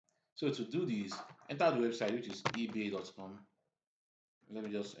So to do this, enter the website, which is ebay.com. Let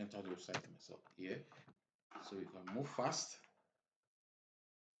me just enter the website myself here so we can move fast.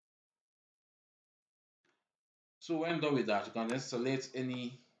 So when done with that, you can then select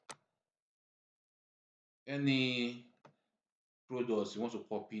any products you want to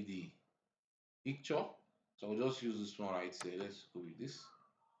copy the picture. So I'll just use this one right here. Let's go with this.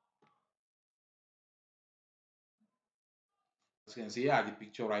 As you can see, here are the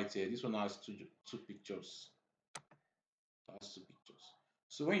picture right here. This one has two pictures. Has two pictures.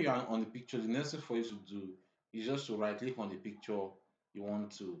 So when you are on the picture, the next thing for you to do is just to right click on the picture you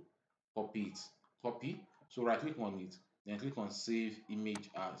want to copy it. Copy. So right click on it, then click on save image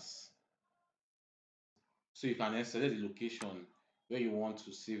as. So you can then select the location where you want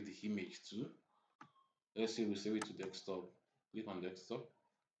to save the image to. Let's say we save it to desktop. Click on desktop,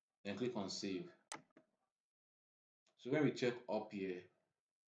 then click on save. So when we check up here,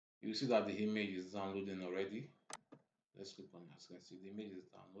 you see that the image is downloading already. Let's click on that. As you can see, the image is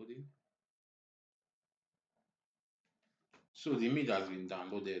downloading. So the image has been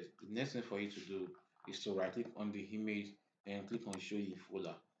downloaded. The next thing for you to do is to right click on the image and click on show in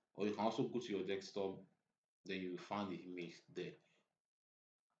folder. Or you can also go to your desktop, then you will find the image there.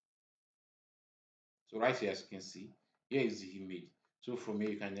 So right here, as you can see, here is the image. So from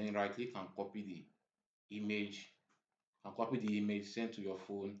here, you can then right click and copy the image. You can copy the image, send to your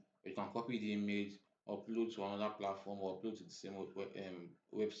phone, or you can copy the image, upload to another platform, or upload to the same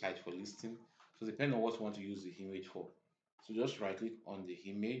website for listing. So depending on what you want to use the image for. So just right click on the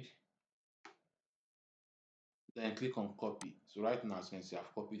image, then click on copy. So right now, as you can see,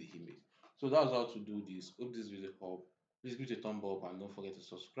 I've copied the image. So that's how to do this. Hope this video helped. Please give it a thumb up and don't forget to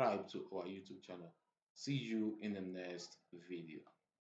subscribe to our YouTube channel. See you in the next video.